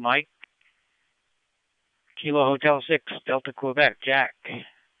Zulu, Mike. Kilo Hotel 6 Delta Quebec, Jack.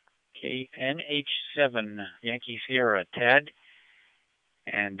 NH7 Yankee Sierra, Ted.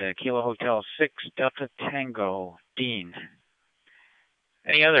 And Kilo Hotel 6 Delta Tango, Dean.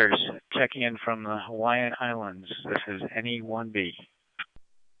 Any others checking in from the Hawaiian Islands? This is NE1B.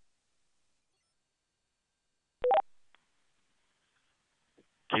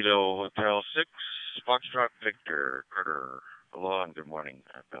 Kilo Hotel 6 Foxtrot Victor, Carter. Aloha and good morning,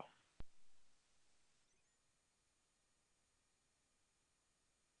 Bill.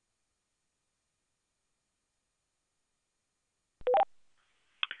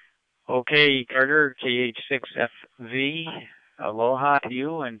 Okay, Carter, KH6FV. Aloha to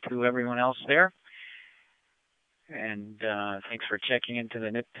you and to everyone else there. And thanks for checking into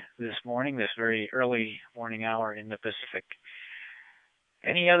the NIP this morning, this very early morning hour in the Pacific.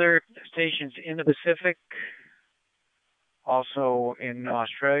 Any other stations in the Pacific? Also in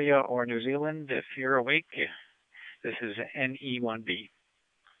Australia or New Zealand, if you're awake, this is NE1B.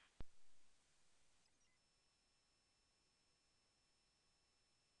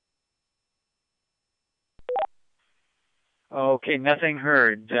 Okay, nothing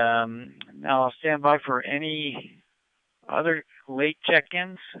heard. Now I'll stand by for any other late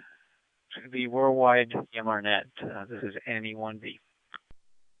check-ins to the worldwide DMR Net. This is NE1B.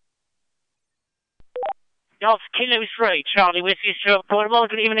 Delta Kilo 3, Charlie Whiskey, Stuart Portable.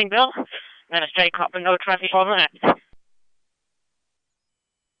 Good evening, Bill. And a straight cop and no traffic for the net.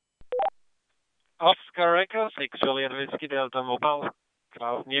 Oscar Echo 6, Juliet Whiskey Delta Mobile.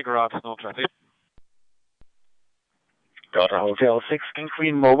 Cloud near garage, no traffic. Delta Hotel 6, King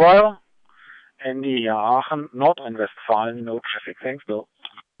Queen Mobile. And the Aachen, North and Westfalen, no traffic. Thanks, Bill.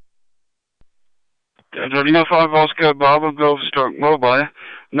 Delta Lima 5 Oscar Bravo Golf Stroke Mobile.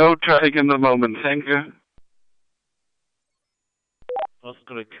 No traffic in the moment. Thank you.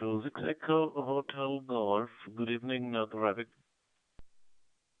 Oscar Echo 6 Echo Hotel Golf. Good evening, no traffic.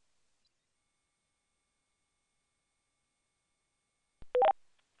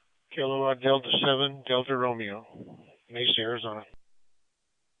 Kilowatt Delta 7, Delta Romeo, Mesa, Arizona.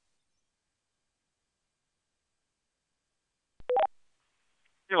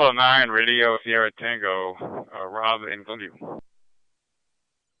 Kilo 9, Radio Sierra Tango, Rob in Glenview.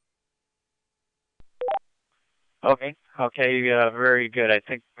 Okay, very good. I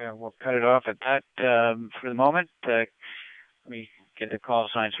think we'll cut it off at that for the moment. Let me get the call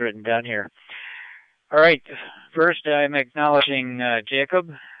signs written down here. All right, first I'm acknowledging Jacob,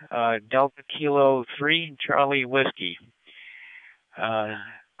 Delta Kilo 3, Charlie Whiskey.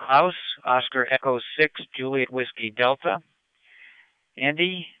 Klaus, Oscar Echo 6, Juliet Whiskey Delta.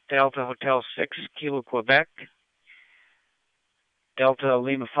 Andy, Delta Hotel 6, Kilo Quebec. Delta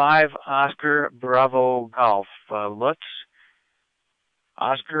Lima 5, Oscar Bravo Golf. Lutz,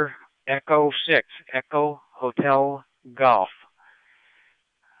 Oscar Echo 6, Echo Hotel Golf.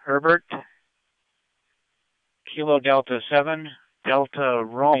 Herbert, Kilo Delta 7, Delta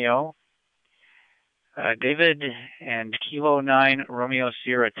Romeo. David and Kilo 9, Romeo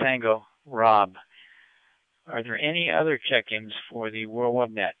Sierra Tango, Rob. Are there any other check-ins for the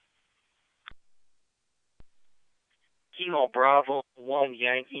Worldwide Net? Kilo Bravo 1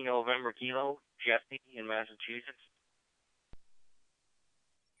 Yankee November Kilo, Jesse in Massachusetts.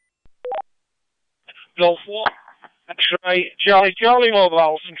 Golf 1, X-ray Charlie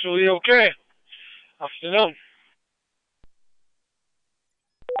Mobile, Centrally okay. Afternoon.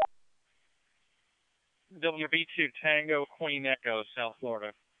 WB2 Tango Queen Echo, South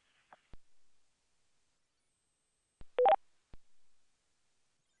Florida.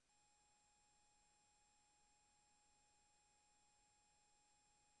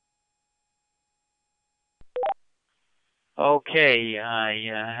 Okay, I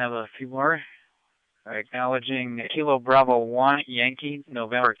have a few more. Acknowledging Kilo Bravo 1, Yankee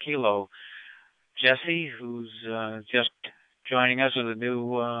November Kilo. Jesse, who's just joining us with a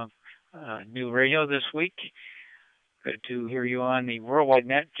new radio this week. Good to hear you on the Worldwide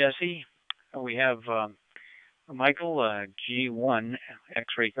Net, Jesse. We have Michael, G1,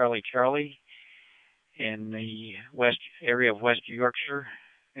 X-Ray Charlie in the west area of West Yorkshire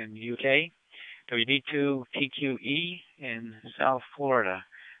in the UK. WD2 TQE in South Florida.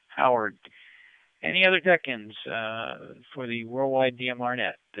 Howard. Any other check-ins for the Worldwide DMR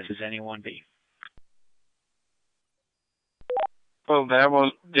Net? This is NE1B. Well, there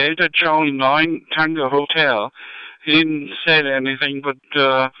was Delta Charlie 9 Tango Hotel. He didn't say anything, but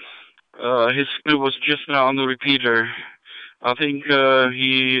his signal was just now on the repeater. I think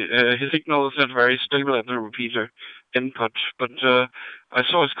his signal is not very stable at the repeater input, but I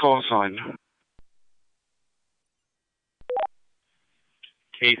saw his call sign.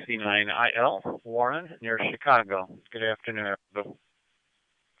 KC9IL, Warren, near Chicago. Good afternoon, everybody.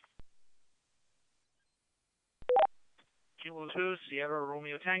 Kilo 2, Sierra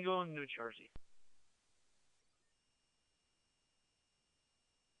Romeo Tango, New Jersey.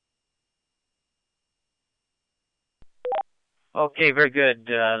 Okay, very good.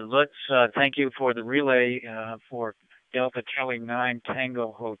 Let's thank you for the relay for Delta Charlie 9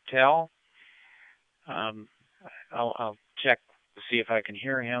 Tango Hotel. I'll check to see if I can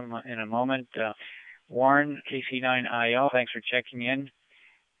hear him in a moment. Warren, KC9IL, thanks for checking in.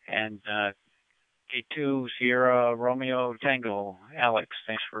 And K2 Sierra Romeo Tango, Alex,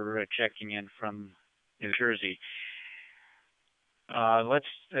 thanks for checking in from New Jersey. Let's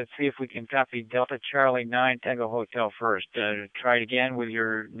see if we can copy Delta Charlie 9 Tango Hotel first. Try it again with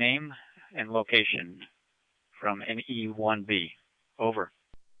your name and location from NE1B. Over.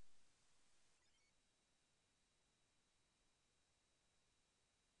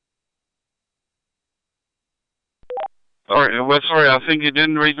 All right, well, sorry, I think you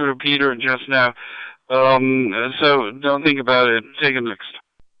didn't read the repeater just now. So don't think about it. Take it next.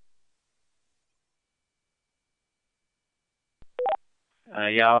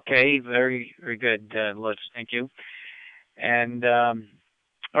 Yeah, okay, very, very good, Lutz, thank you. And, all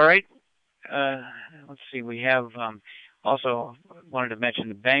right, let's see, we have, also wanted to mention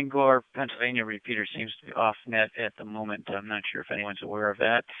the Bangor, Pennsylvania repeater seems to be off net at the moment. I'm not sure if anyone's aware of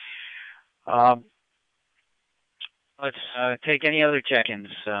that. Let's take any other check-ins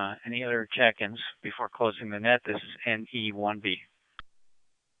before closing the net. This is NE1B.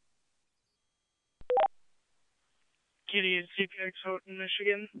 Kitty at CPX Houghton,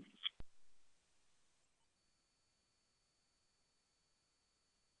 Michigan.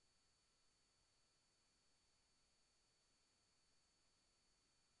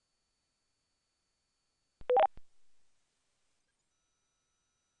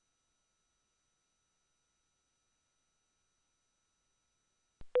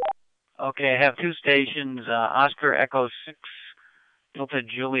 Okay, I have two stations, Oscar Echo 6, Delta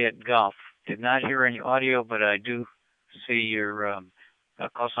Juliet Golf. Did not hear any audio, but I do see your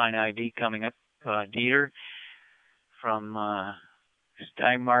call sign ID coming up, Dieter, from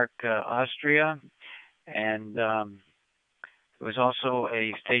Steiermark, Austria. And there was also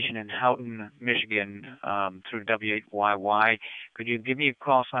a station in Houghton, Michigan, through W8YY. Could you give me a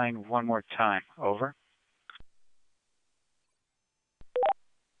call sign one more time? Over.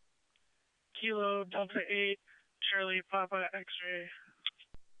 Kilo Delta 8, Charlie Papa X-ray.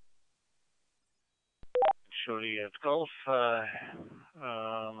 Juliet Golf, my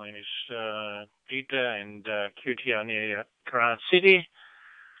name is Peter and QT on the Grand City.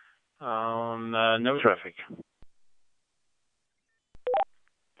 No traffic.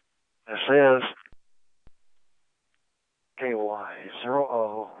 This is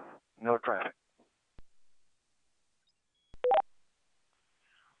KY00, no traffic.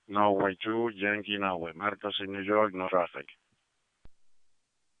 Norway 2, Yankee Norway. Marcos in New York, no traffic.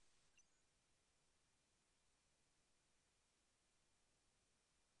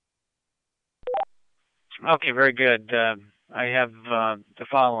 Okay, very good. I have the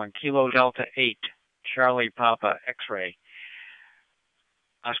following. Kilo Delta 8, Charlie Papa X-ray.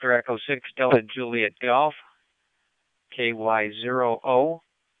 Oscar Echo 6, Delta Juliet Golf, KY00,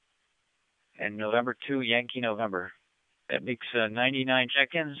 and November 2, Yankee November. That makes 99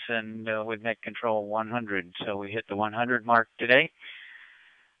 check-ins, and with net control 100. So we hit the 100 mark today.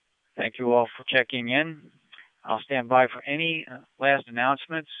 Thank you all for checking in. I'll stand by for any last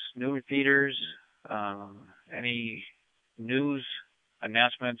announcements, new repeaters, any news,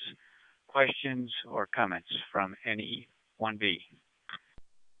 announcements, questions, or comments from any 1B.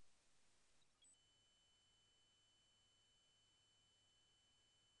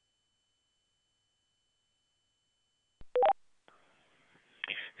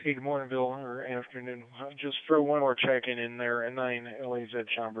 Hey, good morning, Bill, or afternoon. Just throw one more check-in in there, and 9 LAZ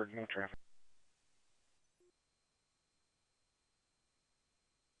Schaumburg, no traffic.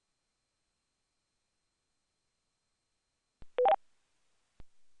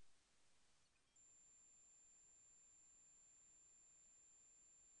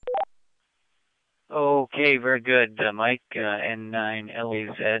 Okay, very good, Mike, N9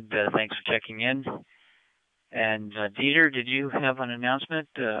 LAZ, thanks for checking in. And Dieter, did you have an announcement?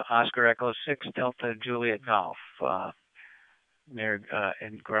 Oscar Echo 6, Delta Juliet Golf, near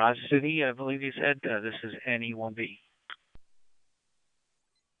in Garage City, I believe you said. This is NE1B.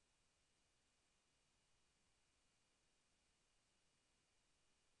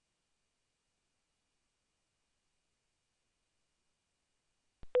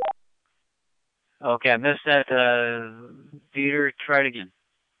 Okay, I missed that. Dieter, try it again.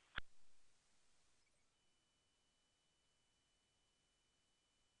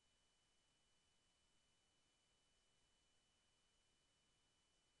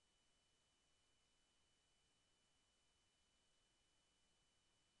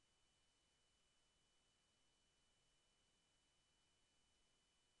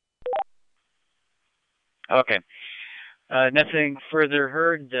 Okay. Nothing further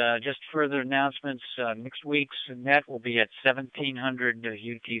heard. Just further announcements. Next week's net will be at 1700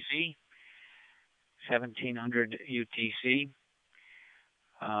 UTC. 1700 UTC.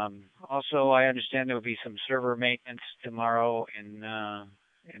 Also, I understand there will be some server maintenance tomorrow in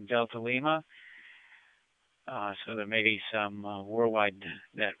Delta Lima. So there may be some worldwide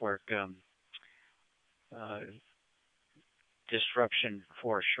network disruption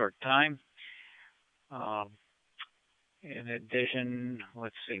for a short time. In addition,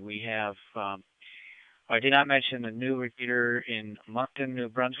 let's see, we have, I did not mention the new repeater in Moncton, New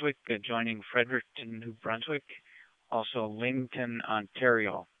Brunswick, joining Fredericton, New Brunswick, also Leamington,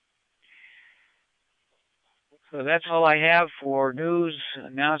 Ontario. So that's all I have for news,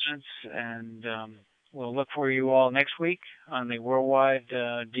 announcements, and we'll look for you all next week on the worldwide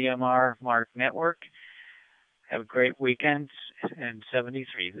DMR-MARC network. Have a great weekend. And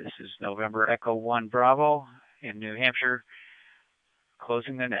 73, this is November Echo 1 Bravo in New Hampshire,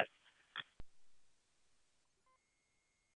 closing the net.